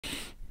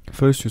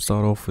First you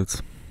start off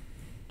with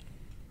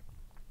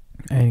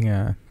adding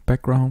a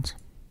background.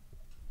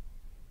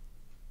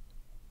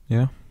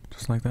 Yeah,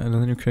 just like that. And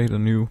then you create a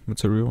new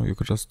material. You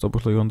could just double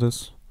click on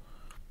this.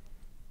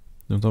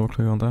 Then double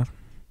click on that.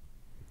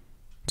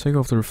 Take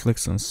off the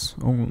reflections.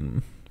 Oh,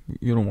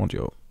 you don't want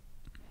your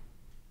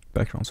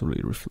background to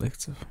be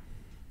reflective.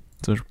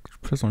 So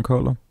press on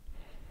color.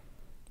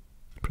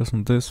 Press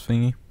on this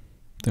thingy.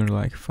 Then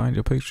like find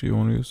your picture you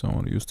want to use. I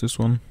want to use this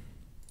one.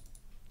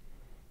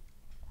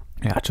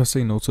 Yeah, just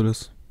say no to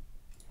this.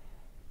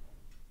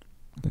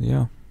 Then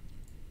yeah,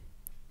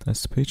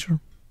 that's the picture.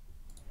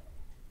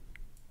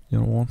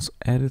 You want to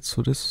add it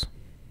to this,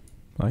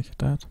 like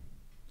that.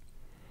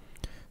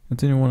 And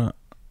then you wanna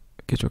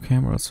get your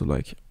camera to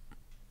like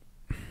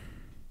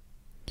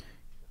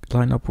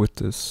line up with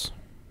this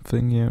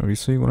thing here. You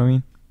see what I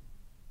mean?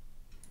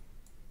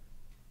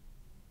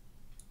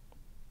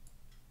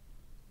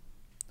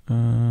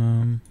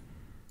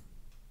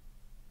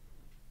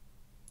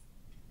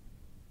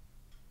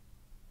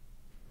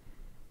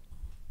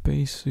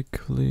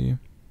 Basically,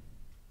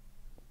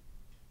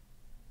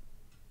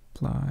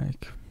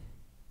 like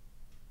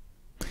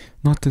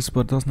not this,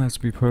 but it doesn't have to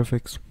be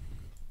perfect.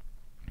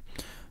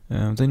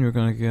 Then you're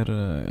gonna get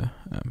a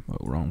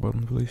wrong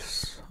button,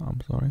 please.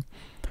 I'm sorry.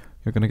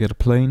 You're gonna get a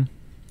plane.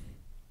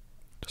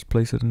 Just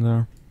place it in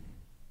there.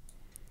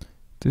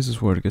 This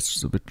is where it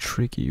gets a bit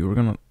tricky. You're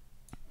gonna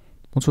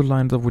want to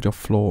line it up with your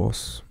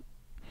floors.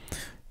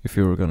 If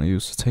you're gonna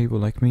use a table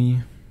like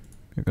me,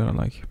 you're gonna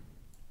like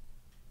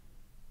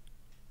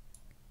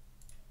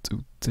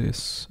do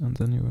this, and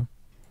then you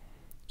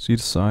see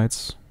the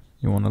sides.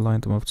 You wanna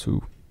line them up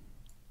too.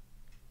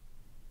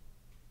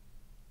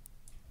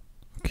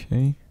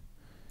 Okay.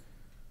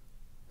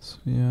 So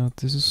yeah,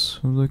 this is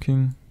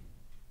looking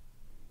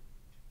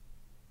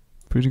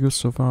pretty good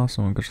so far,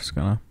 so I'm just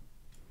gonna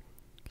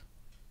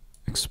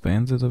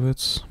expand it a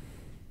bit.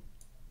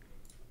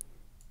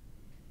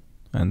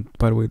 And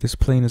by the way, this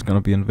plane is gonna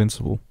be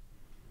invincible.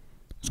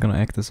 It's gonna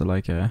act as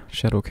like a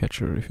shadow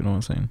catcher, if you know what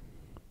I'm saying.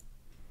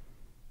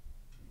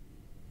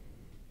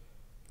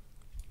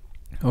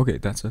 Okay,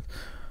 that's it.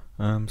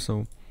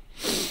 So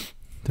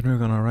then we're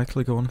gonna right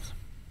click on it,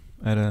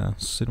 add a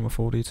Cinema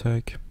 4D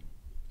tag,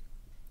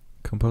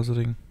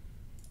 compositing.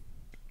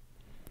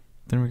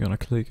 Then we're gonna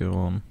click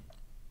on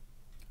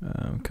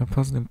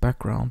Compositing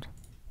Background.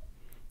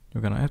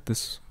 You're gonna add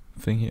this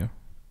thing here,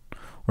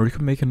 or you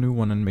can make a new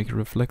one and make it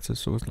reflective,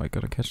 so it's like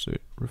gonna catch the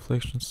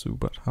reflections too.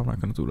 But I'm not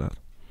gonna do that.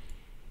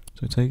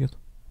 So you take it,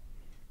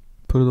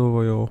 put it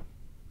over your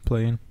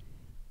plane,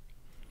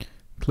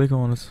 click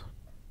on it,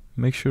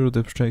 make sure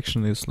the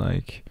projection is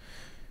like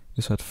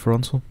at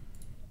frontal.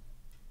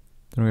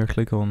 Then we're gonna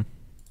click on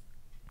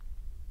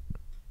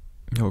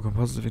your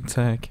compositing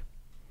tag.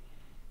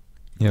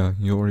 Yeah,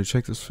 you already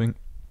checked this thing.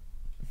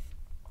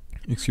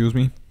 Excuse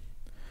me.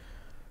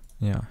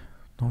 Yeah,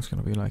 now it's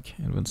gonna be like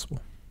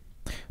invincible.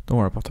 Don't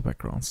worry about the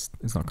backgrounds,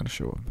 it's not gonna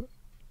show up.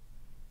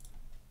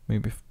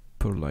 Maybe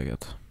put it like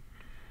it.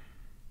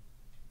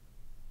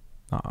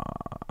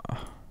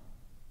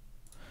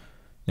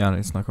 Yeah,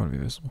 it's not gonna be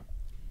visible.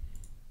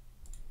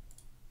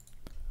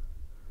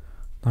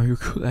 Now you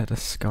could add a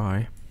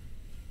sky,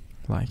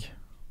 like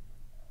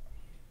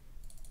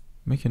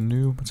make a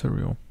new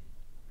material,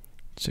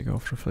 check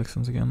off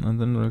reflections again,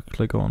 and then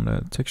click on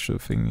the texture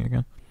thing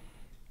again.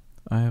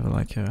 I have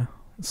like a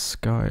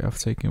sky I've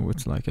taken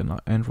with like an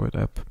Android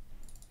app.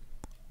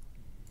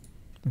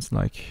 It's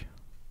like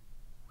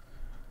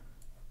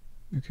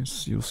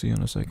you'll see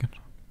in a second.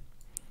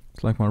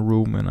 It's like my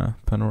room in a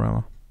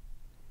panorama.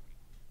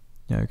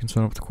 Yeah, you can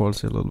turn up the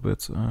quality a little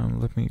bit.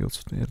 Let me go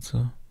to the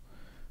editor.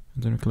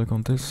 And then you click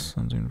on this,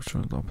 and then you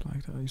turn it up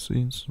like that. You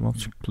see, it's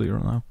much clearer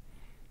now.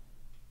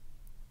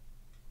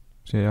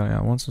 So yeah,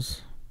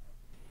 once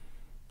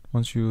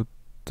you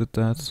did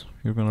that,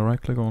 you're gonna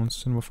right click on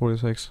Cinema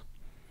 4D,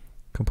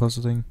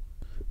 compositing,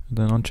 and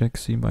then uncheck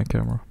scene by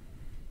camera.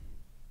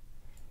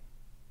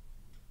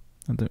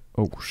 And then,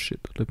 oh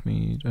shit, let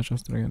me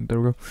adjust it again. There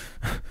we go.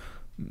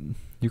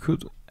 You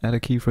could add a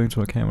keyframe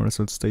to a camera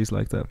so it stays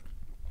like that,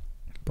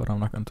 but I'm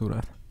not gonna do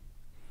that.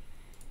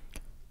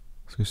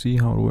 So you see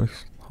how it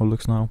works, how it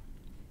looks now.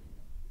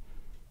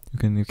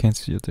 You can't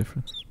see a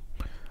difference.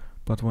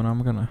 But when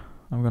I'm gonna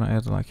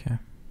add like a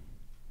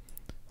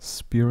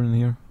spear in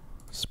here,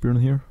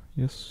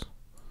 yes.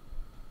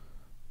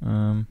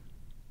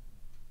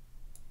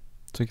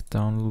 Take it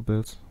down a little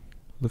bit,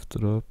 lift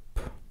it up,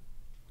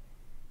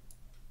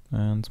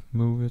 and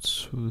move it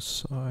to the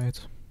side.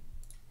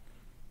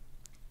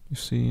 You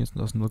see, it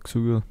doesn't look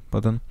too good,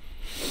 but then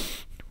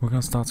we're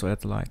gonna start to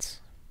add the lights.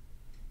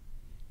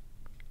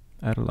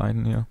 Add a light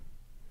in here.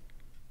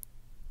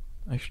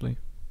 Actually,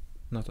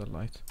 not a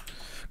light.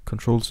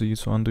 Control Z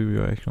to undo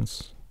your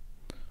actions.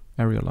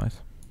 Area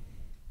light.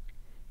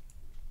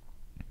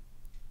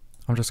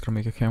 I'm just gonna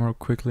make a camera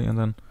quickly, and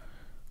then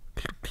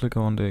click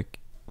on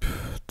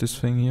this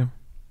thing here.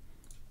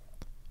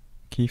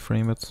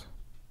 Keyframe it,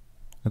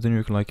 and then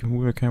you can like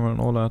move your camera and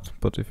all that.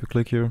 But if you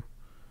click here,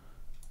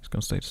 it's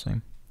gonna stay the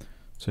same.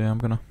 So yeah, I'm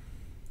gonna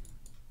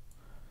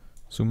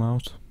zoom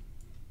out,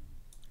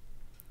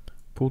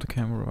 pull the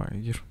camera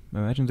right.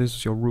 Imagine this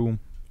is your room.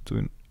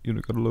 You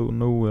gotta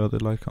know where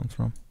the light comes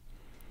from.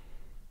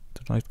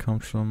 The light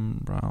comes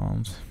from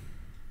around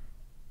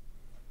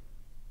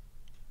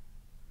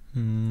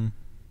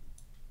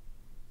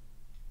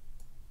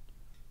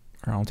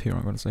around here,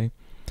 I'm gonna say.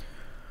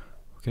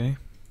 Okay.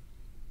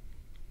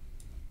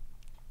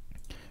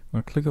 I'm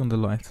gonna click on the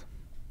light,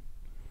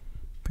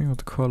 pick out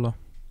the color,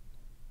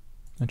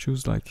 and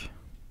choose I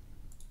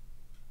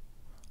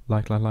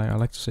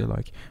like to say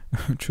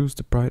choose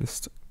the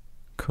brightest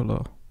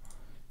color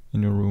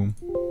in your room.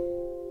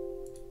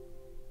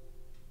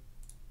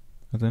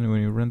 And then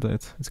when you render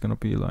it, it's gonna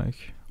be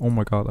like, oh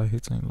my god, I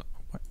hate saying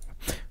like,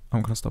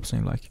 I'm gonna stop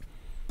saying like.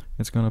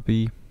 It's gonna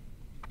be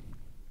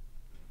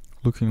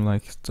looking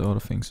like the other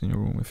things in your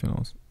room, if you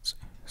know.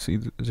 See,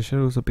 the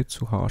shadow is a bit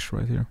too harsh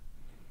right here.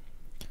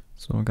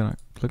 So I'm gonna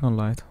click on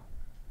light,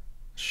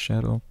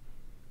 shadow,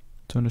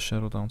 turn the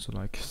shadow down to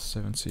like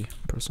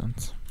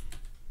 70%.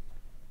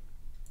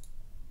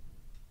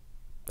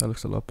 That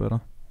looks a lot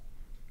better.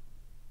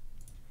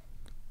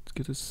 Let's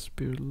get this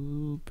spear a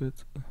little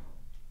bit.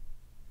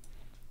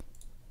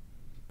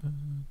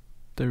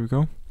 There we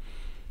go.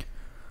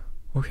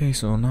 Okay,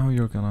 so now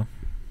you're gonna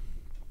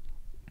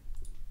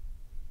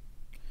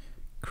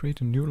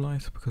create a new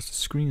light because the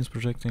screen is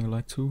projecting a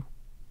light to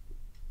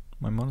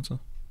my monitor.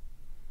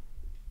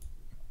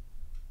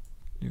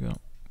 You're gonna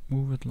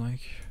move it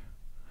like,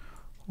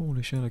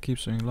 holy shit, I keep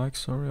saying like,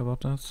 sorry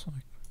about that.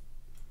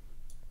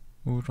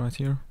 Move it right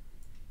here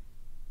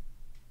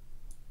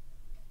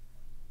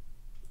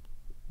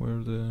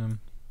where the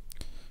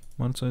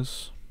monitor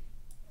is.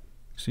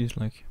 See, it's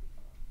like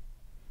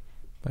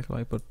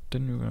backlight, but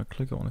then you're gonna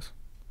click on it.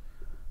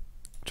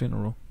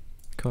 General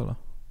color.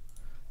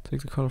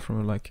 Take the color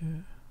from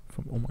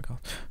from, oh my god,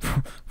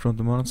 from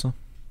the monitor.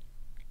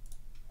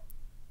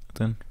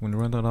 Then when you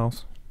render it out,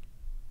 it's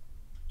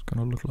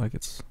gonna look like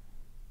it's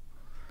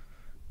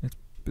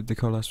the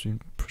color has been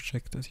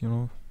projected, you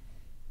know.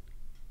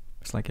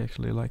 It's like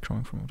actually a light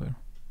coming from there.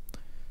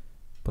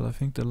 But I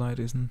think the light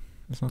it's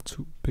not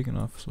too big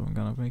enough, so I'm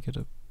gonna make it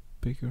a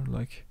bigger,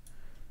 like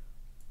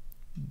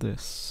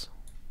this.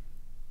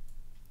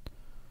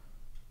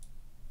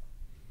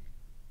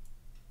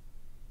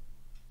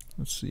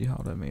 Let's see how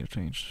that made a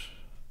change.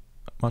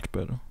 Much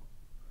better.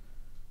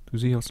 To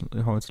see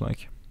how it's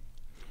like.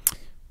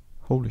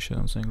 Holy shit,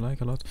 I'm saying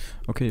like a lot.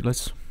 Okay,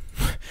 let's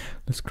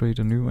let's create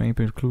a new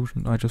ambient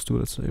occlusion. I just do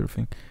that to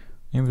everything.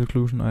 Ambient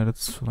occlusion, I added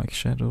like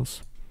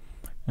shadows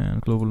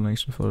and global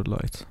illumination for the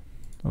light.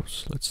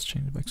 Oops, let's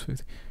change it back to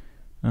 50.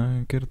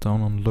 Get it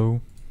down on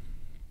low.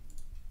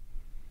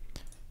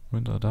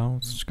 Render it out.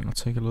 It's gonna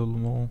take a little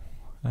more,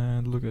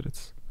 and look at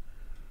it.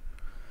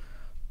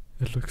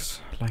 It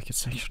looks like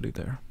it's actually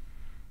there.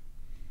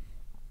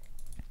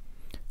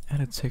 Add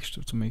a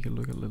texture to make it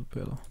look a little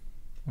better.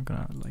 I'm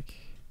gonna I'm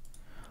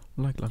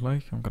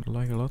gonna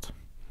like a lot.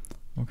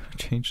 I'm gonna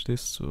change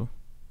this to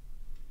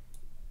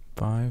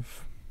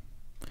 5.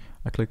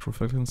 I click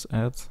reflections,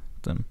 add,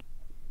 then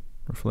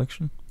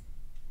reflection.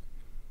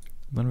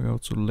 Then we go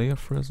to layer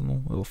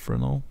Fresnel.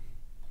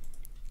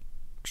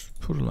 Just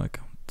put it like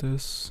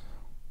this.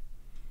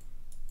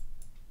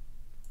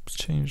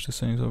 Change the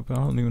settings up. I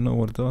don't even know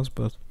what it does,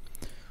 but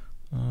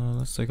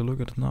let's take a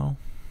look at it now.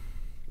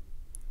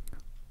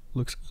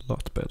 Looks a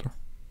lot better.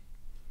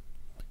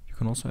 You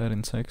can also add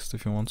in text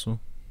if you want to.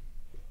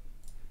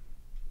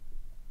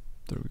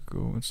 There we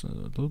go. It's a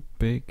little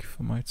big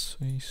for my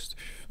taste.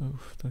 Oh,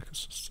 that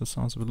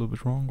sounds a little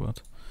bit wrong,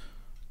 but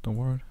don't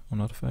worry, I'm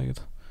not a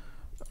faggot.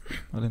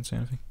 I didn't say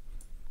anything.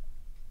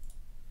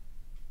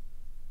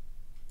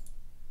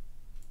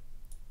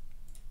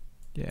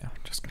 Yeah,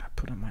 just gonna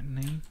put in my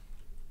name.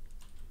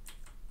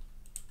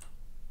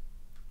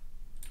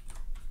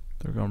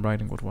 There we go, I'm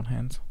writing with one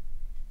hand.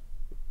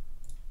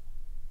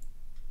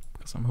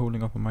 Because I'm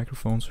holding up a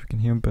microphone so you can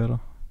hear better.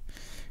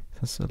 It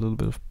has a little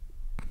bit of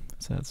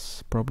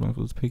problems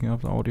with picking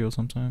up the audio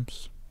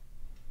sometimes.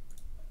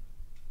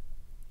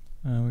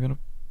 We're gonna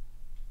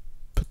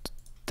put the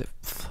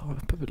depth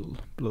up a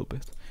little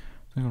bit.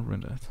 I'm gonna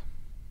render it.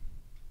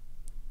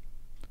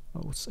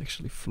 Oh, it's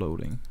actually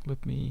floating.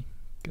 Let me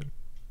get it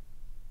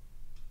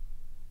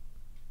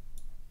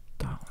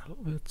down a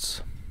little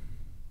bit.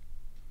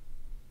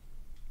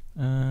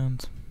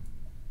 And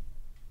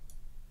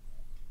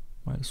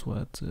might as well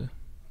add the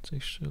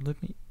texture.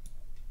 Let me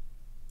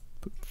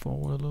put it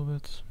forward a little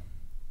bit.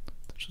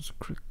 Just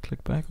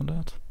click back on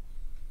that.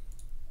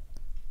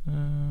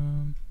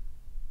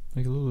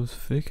 Make it a little bit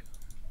thick.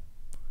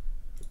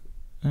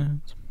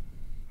 And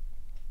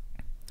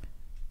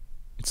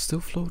it's still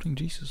floating,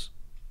 Jesus.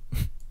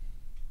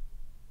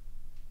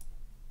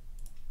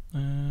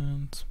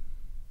 And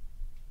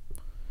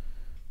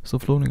still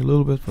floating a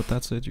little bit, but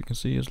that's it. You can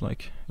see it's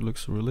like it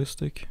looks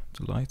realistic.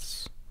 The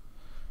lights.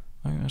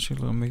 I'm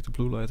actually gonna make the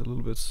blue light a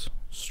little bit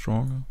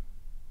stronger.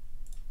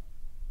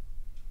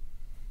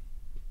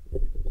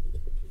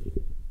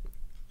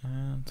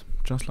 And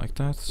just like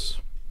that,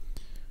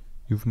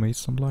 you've made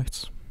some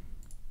lights.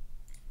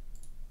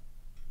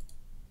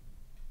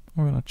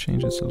 I'm gonna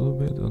change this a little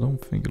bit. I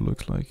don't think it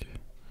looks like.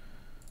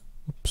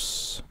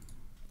 Oops.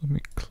 Let me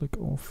click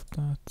off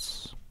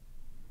that.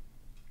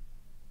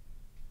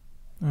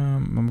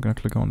 I'm gonna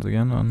click on it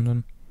again and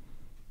then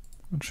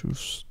I'll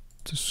choose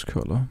this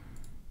color.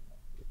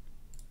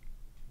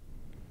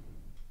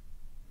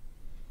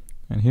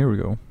 And here we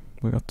go.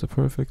 We got the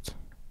perfect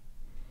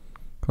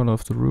color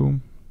of the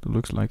room. It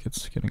looks like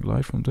it's getting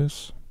light from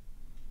this.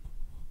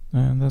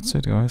 And that's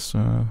it, guys.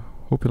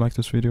 Hope you like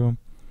this video.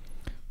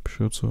 Be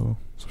sure to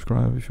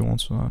subscribe if you want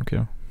to. I don't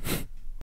care.